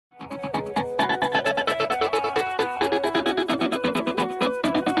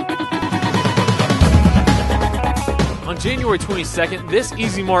January 22nd, this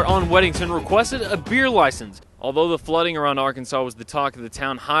Easy Mart on Weddington requested a beer license. Although the flooding around Arkansas was the talk of the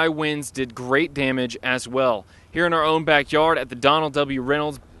town, high winds did great damage as well. Here in our own backyard at the Donald W.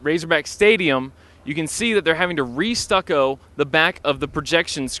 Reynolds Razorback Stadium, you can see that they're having to re-stucco the back of the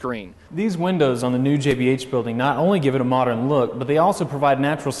projection screen. These windows on the new JBH building not only give it a modern look, but they also provide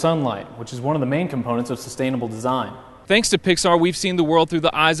natural sunlight, which is one of the main components of sustainable design. Thanks to Pixar, we've seen the world through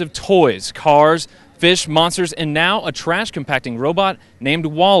the eyes of toys, cars, fish, monsters, and now a trash-compacting robot named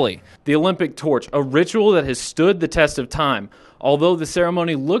WALL-E. The Olympic torch, a ritual that has stood the test of time. Although the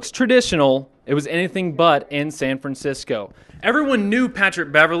ceremony looks traditional, it was anything but in San Francisco. Everyone knew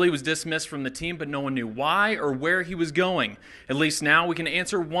Patrick Beverley was dismissed from the team, but no one knew why or where he was going. At least now we can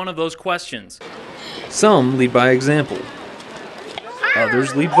answer one of those questions. Some lead by example.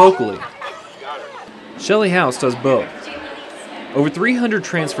 Others lead vocally. Shelly House does both. Over 300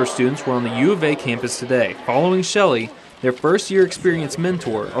 transfer students were on the U of A campus today, following Shelly, their first-year experience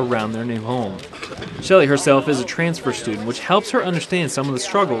mentor, around their new home. Shelly herself is a transfer student, which helps her understand some of the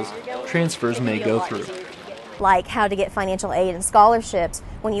struggles transfers may go through. Like how to get financial aid and scholarships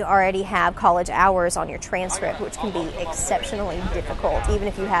when you already have college hours on your transcript, which can be exceptionally difficult, even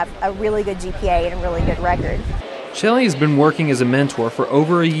if you have a really good GPA and a really good record. Shelly has been working as a mentor for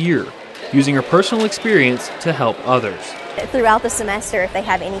over a year, using her personal experience to help others. Throughout the semester, if they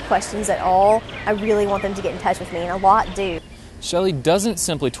have any questions at all, I really want them to get in touch with me, and a lot do. Shelly doesn't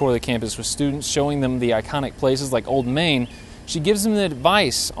simply tour the campus with students, showing them the iconic places like Old Main. She gives them the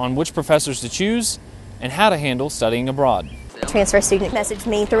advice on which professors to choose and how to handle studying abroad. Transfer student messaged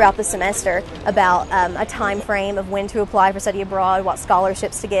me throughout the semester about a time frame of when to apply for study abroad, what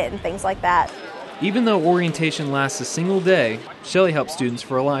scholarships to get, and things like that. Even though orientation lasts a single day, Shelly helps students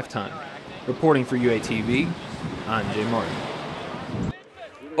for a lifetime. Reporting for UATV, I'm Jay Martin.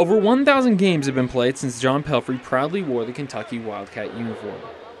 Over 1,000 games have been played since John Pelphrey proudly wore the Kentucky Wildcat uniform.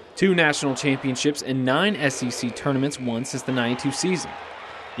 2 national championships and 9 SEC tournaments won since the '92 season.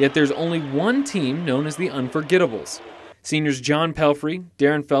 Yet there's only one team known as the Unforgettables. Seniors John Pelphrey,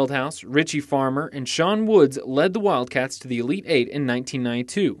 Darren Feldhaus, Richie Farmer, and Sean Woods led the Wildcats to the Elite Eight in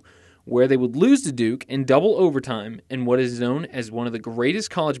 1992, where they would lose to Duke in double overtime in what is known as one of the greatest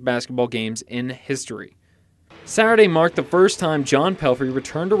college basketball games in history. Saturday marked the first time John Pelphrey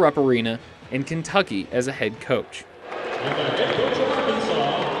returned to Rupp Arena in Kentucky as a head coach. And the head coach of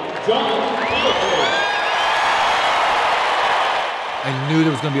Arkansas, John Pelphrey. I knew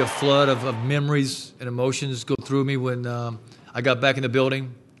there was going to be a flood of memories and emotions go through me when I got back in the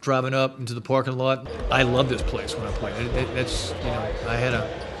building, driving up into the parking lot. I love this place when I play. I had a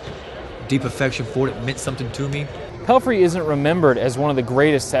deep affection for it. It meant something to me. Pelphrey isn't remembered as one of the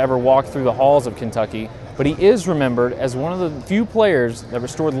greatest to ever walk through the halls of Kentucky, but he is remembered as one of the few players that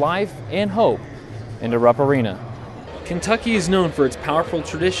restored life and hope into Rupp Arena. Kentucky is known for its powerful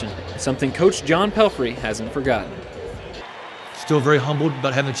tradition, something Coach John Pelphrey hasn't forgotten. Still very humbled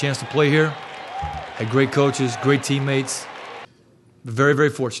about having a chance to play here. Had great coaches, great teammates. Very, very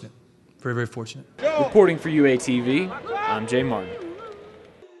fortunate. Very, very fortunate. Reporting for UATV, I'm Jay Martin.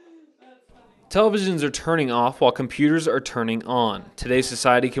 Televisions are turning off while computers are turning on. Today's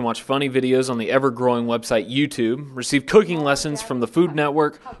society can watch funny videos on the ever-growing website YouTube, receive cooking lessons from the Food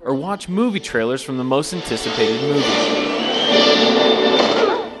Network, or watch movie trailers from the most anticipated movie.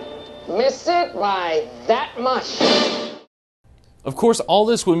 Missed it by that much. Of course, all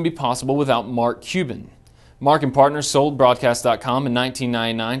this wouldn't be possible without Mark Cuban. Mark and partners sold Broadcast.com in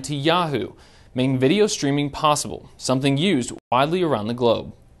 1999 to Yahoo, making video streaming possible, something used widely around the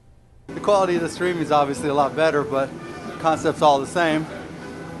globe. The quality of the streaming is obviously a lot better, but the concept's all the same.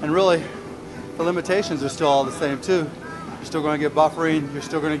 And really, the limitations are still all the same too. You're still going to get buffering, you're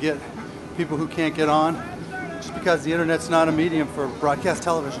still going to get people who can't get on, just because the internet's not a medium for broadcast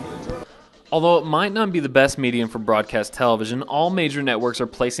television. Although it might not be the best medium for broadcast television, all major networks are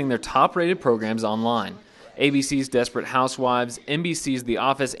placing their top-rated programs online. ABC's Desperate Housewives, NBC's The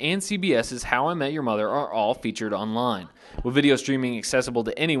Office, and CBS's How I Met Your Mother are all featured online. With video streaming accessible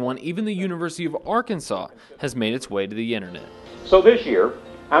to anyone, even the University of Arkansas has made its way to the internet. So this year,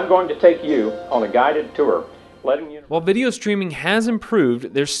 I'm going to take you on a guided tour. While video streaming has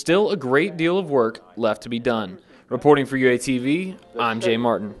improved, there's still a great deal of work left to be done. Reporting for UATV, I'm Jay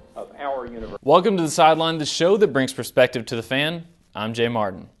Martin. Welcome to The Sideline, the show that brings perspective to the fan. I'm Jay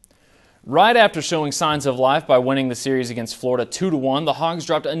Martin. Right after showing signs of life by winning the series against Florida 2-1, the Hogs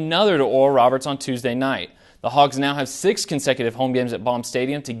dropped another to Oral Roberts on Tuesday night. The Hogs now have 6 consecutive home games at Baum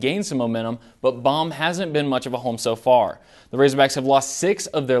Stadium to gain some momentum, but Baum hasn't been much of a home so far. The Razorbacks have lost 6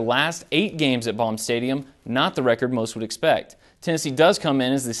 of their last 8 games at Baum Stadium, not the record most would expect. Tennessee does come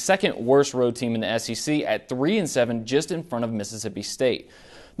in as the second worst road team in the SEC at 3-7, just in front of Mississippi State.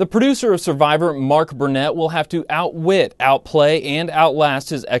 The producer of Survivor, Mark Burnett, will have to outwit, outplay, and outlast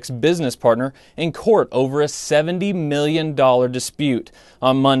his ex-business partner in court over a $70 million dispute.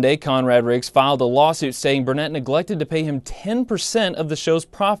 On Monday, Conrad Riggs filed a lawsuit saying Burnett neglected to pay him 10% of the show's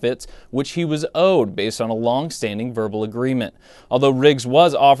profits, which he was owed based on a long-standing verbal agreement. Although Riggs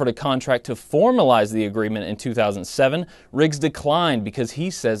was offered a contract to formalize the agreement in 2007, Riggs declined because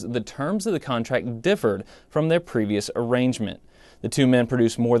he says the terms of the contract differed from their previous arrangement. The two men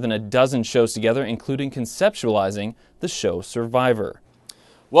produced more than a dozen shows together, including conceptualizing the show Survivor.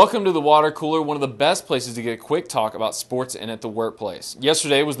 Welcome to the Water Cooler, one of the best places to get a quick talk about sports and at the workplace.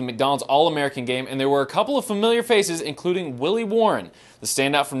 Yesterday was the McDonald's All-American game, and there were a couple of familiar faces, including Willie Warren, the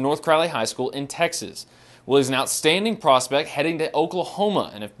standout from North Crowley High School in Texas. Willie's an outstanding prospect heading to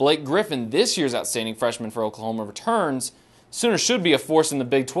Oklahoma, and if Blake Griffin, this year's outstanding freshman for Oklahoma, returns, Sooners should be a force in the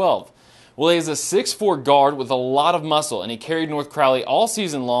Big 12. Willie is a 6'4" guard with a lot of muscle, and he carried North Crowley all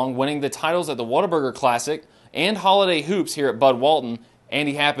season long, winning the titles at the Whataburger Classic and Holiday Hoops here at Bud Walton, and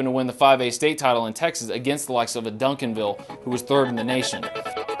he happened to win the 5A state title in Texas against the likes of a Duncanville, who was third in the nation.